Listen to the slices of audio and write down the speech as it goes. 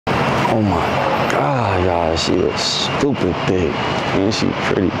Oh my God, y'all, she was stupid thick. And she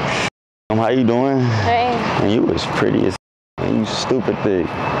pretty. How you doing? Hey. And you was pretty as and you stupid thick.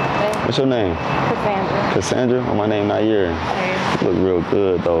 Hey. What's your name? Cassandra. Cassandra? Oh, my name Nyyear. Hey. You look real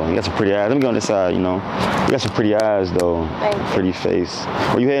good though. You got some pretty eyes. Let me go on this side, you know. You got some pretty eyes though. Thank you. Pretty face.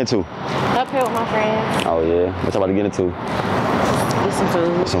 Where you heading to? Up here with my friends. Oh yeah. What's about to get into? Get some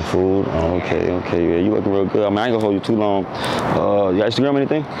food. Some food? Oh, okay. Yeah, you looking real good. I mean, I ain't gonna hold you too long. You got Instagram or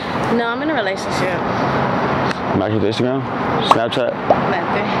anything? No, I'm in a relationship. I'm actually with Instagram? Snapchat?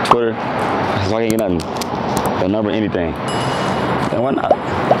 Nothing. Twitter? So I can't get nothing. The number, anything. And why not?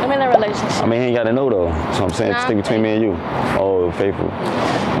 I'm in a relationship. I mean, he ain't got to know though. So I'm saying, stick between me and you. Oh, faithful.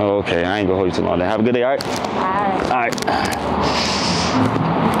 Oh, okay. I ain't gonna hold you too long then. Have a good day, all right? All right.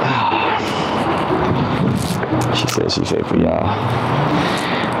 She said she faithful, y'all.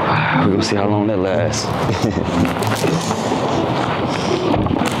 We're gonna see how long that lasts.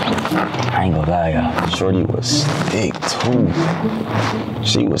 I ain't gonna lie, y'all. Shorty was thick too.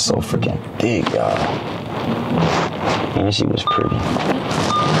 She was so freaking thick, y'all. And she was pretty.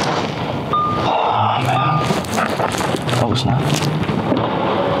 Oh, man. Oh, snap.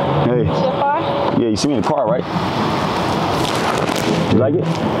 Hey. Your car? Yeah, you see me in the car, right? You like it?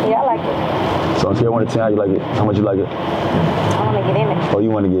 Yeah, I like it. So on scale 1 to 10, how you like it? How much you like it? I want to get in it. Oh, you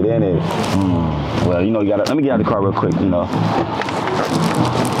want to get in it? Well, you know, you gotta. Let me get out of the car real quick, you know.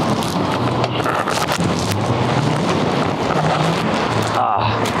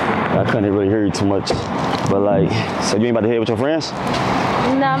 I couldn't really hear you too much. But like, so you ain't about to head with your friends?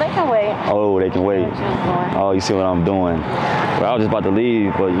 No, they can wait. Oh, they can wait. Oh, you see what I'm doing. Well, I was just about to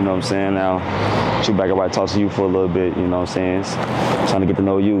leave, but you know what I'm saying? Now, shoot back up, I talk to you for a little bit, you know what I'm saying? Trying to get to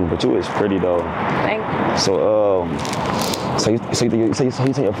know you, but you is pretty though. Thank you. So you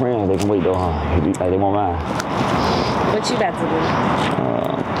tell your friends they can wait though, huh? Like they won't mind. What you about to do?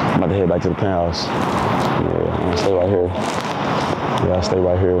 I'm about to head back to the penthouse. Yeah, I'm gonna stay right here. Yeah, I'll stay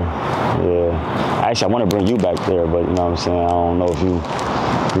right here. Yeah. Actually, I want to bring you back there, but you know what I'm saying? I don't know if you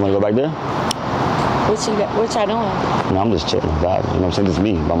want to go back there? What y'all doing? No, I'm just chilling, vibing. You know what I'm saying? Just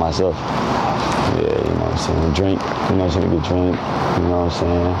me, by myself. Yeah, you know what I'm saying? Drink. You know what I'm saying? Get drink. You know what I'm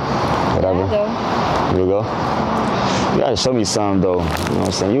saying? Whatever. I'll go. You go? You gotta show me something though. You know what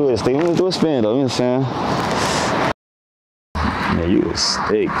I'm saying? You was thick. You do a spin though. You know what I'm saying? Yeah, you was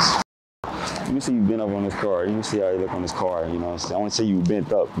thick. You can see you bent up on this car. You can see how you look on this car. You know what I'm saying? I want to say you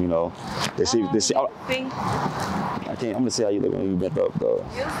bent up. You know. They see. Oh, See? I can't. I'm gonna see how you look when you bent up though.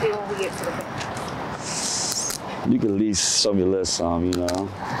 You'll see when we get to the back. You can at least show me a little something. You know.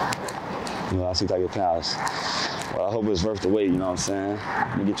 You know. I see like your house. Well, I hope it's worth the wait. You know what I'm saying?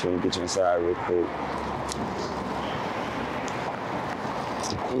 Let me get you inside real quick.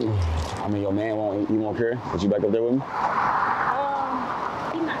 I mean, your man won't care. Put you back up there with me?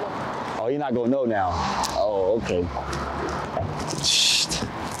 He's not going. Oh, you're not gonna know now. Oh, okay.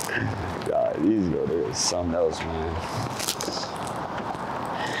 God, these girls, there's something else, man.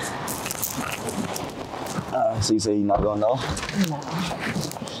 So you say you're not gonna know? No.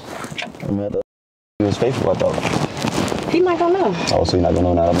 I mean, he was faithful, I thought. He's not gonna know. Oh, so you're not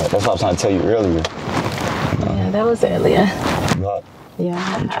gonna know now. That's what I was trying to tell you earlier. Yeah, that was earlier. You hot? Yeah.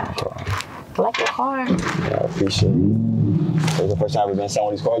 I like your car. Yeah, I appreciate it. So it's the first time we've been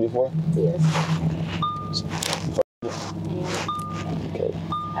selling these cars before? Yes. Okay.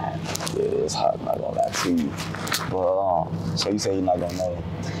 Yeah, it's hot, I'm not gonna lie to you. Well, so you say you're not gonna know.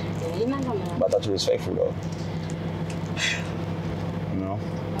 Yeah, he's not gonna know. But I thought you was faithful though. You know?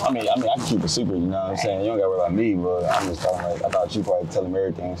 I mean, I can keep a secret, you know what I'm saying? You don't gotta worry about me, but I'm just talking like, I thought you probably tell him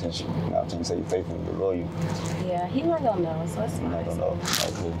everything since you know what I'm saying, you say you're faithful and you're loyal. Yeah, he's not gonna know, so it's You're not gonna know.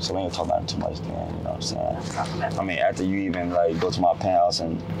 Okay, so we ain't talking about it too much then, you know what I'm saying? I mean, after you even like go to my penthouse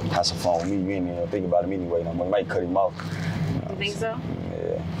and have some fun with me, you ain't even think about him anyway no more. You might cut him off. You think so?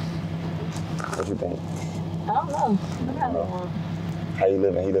 Yeah. What you think? I don't know. I don't know. How you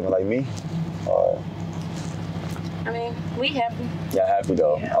living? He living like me? Or? I mean, we happy. Y'all happy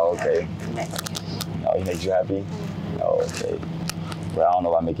though? Yeah, Oh, okay. Happy. Oh, he makes you happy? Oh, okay. But I don't know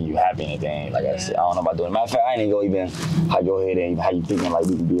about making you happy or anything. Like I said, I don't know about doing it. Matter of fact, I ain't even gonna even hype your head and how you thinking like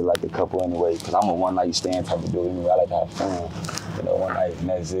we can be like a couple anyway. Cause I'm a one night stand type of dude anyway. I like to have fun. You know, one night and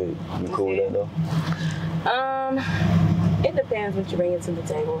that's it. You cool with that though? It depends what you bring to the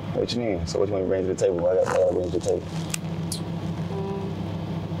table. What you mean? So what you want to bring to the table? What I gotta bring to the table?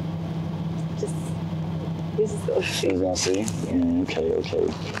 We just go see. She's gonna see? Yeah.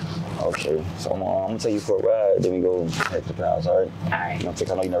 Okay. So I'm gonna take you for a ride, then we go head to the house, all right? All right. You know,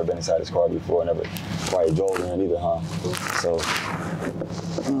 I know you've never been inside this car before, never probably drove in it either, huh? So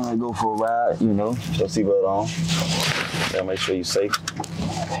Go for a ride, you know, put your seatbelt on. Gotta make sure you're safe.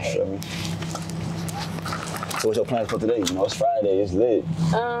 Feel me? So what's your plans for today? You know, it's Friday, it's lit.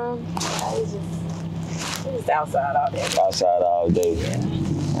 I was just outside all day. Outside all day.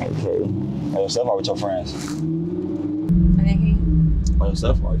 Okay. By yourself or with your friends? I didn't hear you. By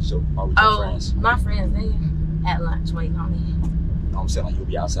yourself or with your friends? My friends, they at lunch waiting on me. I'm saying like you'll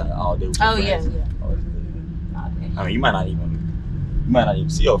be outside all day with your friends. Yeah. Oh, All day. I mean, you might not even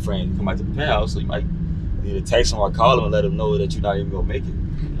see your friends. You come back to the penthouse, so you might either text them or call them and let them know that you're not even gonna make it.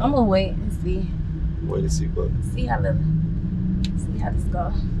 I'm gonna wait and see. Wait and see, but See how this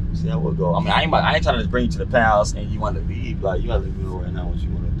go. see how it go. I mean, I ain't trying to just bring you to the penthouse and you want to leave. Like, you gotta let me know right now what you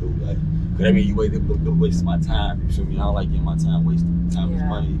want to do. Like, cause that mean you wasting my time. You feel me? I don't like getting my time wasted. Time is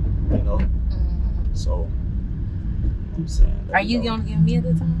money, you know. Mm-hmm. So, you know what I'm saying. Are you gonna give me a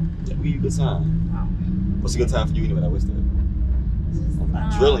good time? Yeah, we give you a good time. Oh. What's a good time for you anyway? Like, what's the? I'm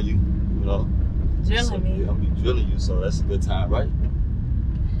drilling you, you know. Drilling so, me. Yeah, I'm be drilling you, so that's a good time, right?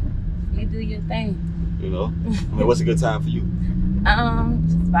 You do your thing. You know. I mean, what's a good time for you?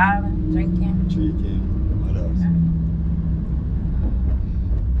 Just vibing, drinking. Drinking. What else?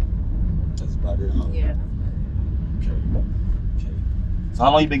 That's about it, huh? Yeah. Okay. So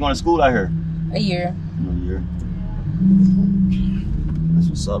how long you been going to school out here? A year. A year. That's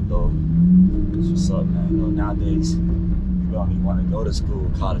what's up, though. That's what's up, man. You know, nowadays, people don't even want to go to school,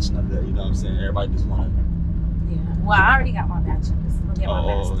 college, none of that. You know what I'm saying? Everybody just want to. Yeah. Well, I already got my bachelor's. I'll get my Oh,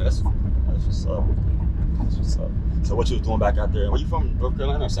 master's. that's what's up. That's what's up. So what you was doing back out there? Were you from North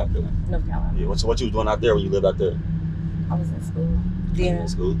Carolina or South Carolina? North Carolina. Yeah. So what you was doing out there when you lived out there? I was in school. You Then in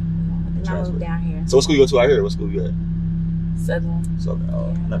school. Then I moved down here. So what school you go to out here? What school you at? Southern. Southern.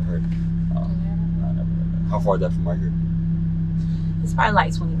 Oh, Yeah. I never heard. Oh, I never heard that. How far is that from right here? It's probably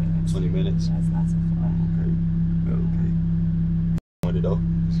like 20 minutes. 20 minutes. That's not so far. Okay. Okay. What it though?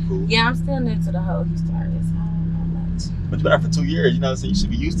 It's cool. Yeah, I'm still new to the whole Houston area, so I don't know much. But you've been out for 2 years, you know what I'm saying? You should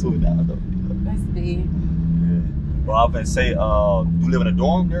be used to it now, though. You know? That's big. Yeah. Well, I was gonna say, you live in a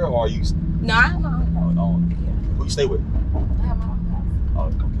dorm there, or are you? No, I have my own house. Oh, no. Yeah. Who you stay with? I have my own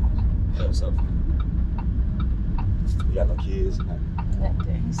house. Oh, okay. Yeah, what's up? You got no kids?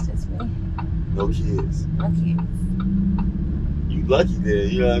 Nothing. It's just me. No kids. No kids. You lucky there,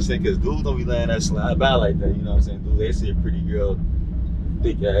 you know what I'm saying? Because dudes don't be letting that slide by like that, you know what I'm saying? Dudes, they see a pretty girl,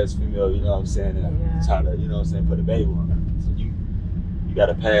 thick ass female, you know what I'm saying? And trying to, you know what I'm saying, put a baby on her. So you got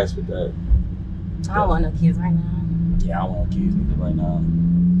to pass with that. I don't want no kids right now. Yeah, I don't want kids either right now.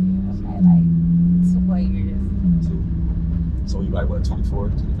 Yeah, I've had like 2 more years. So you like what, 24,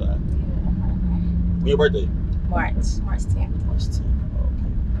 25? Yeah, When your birthday? March 10th. March 10th. Oh,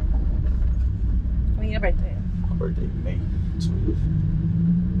 okay. When your birthday? My birthday, May 20th.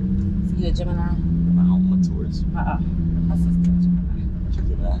 So you a Gemini? I'm a Taurus. My sister a Gemini. You're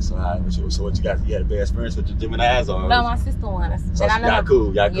Gemini. So what you got? You had a bad experience with your Geminis, or? No, my sister won. So And I know y'all cool,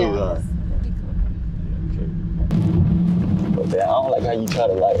 huh? That'd be cool. But man, I don't like how you try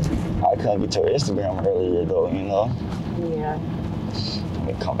to I couldn't get your Instagram earlier though, you know? Yeah. Let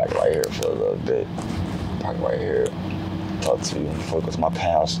me come back right here for a little bit. Park right here. Talk to you and focus my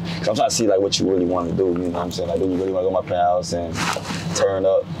penthouse. Cause I'm trying to see like what you really want to do, you know what I'm saying? Like, do you really want to go to my penthouse and turn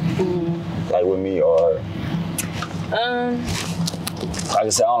up like with me, or like I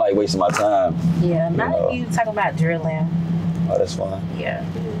said, I don't like wasting my time. Yeah, not if you talking about drilling. Oh, that's fine. Yeah,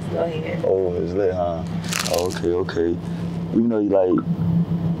 just go ahead. Oh, it's lit, huh? Oh, okay. Even though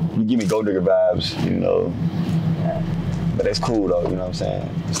you give me gold digger vibes, you know. Yeah. But that's cool though, you know what I'm saying?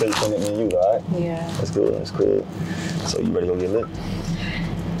 Stay between me and you, all right? Yeah. That's cool. So you ready to go get lit?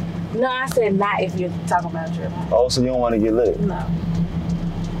 No, I said not if you're talking about drilling. Oh, so you don't want to get lit? No.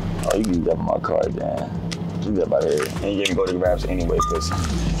 Oh, you can get up in my car, man. You get up out of here. And you give me gold digger vibes anyway, cause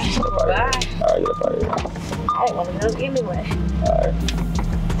get up out of here. All right, get up out of here. I didn't want to go anyway. All right.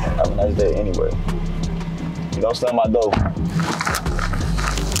 Have a nice day anyway. You don't slam my door.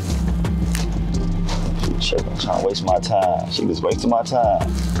 She tripping, trying to waste my time. She just wasting my time.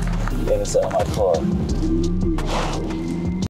 Getting inside my car.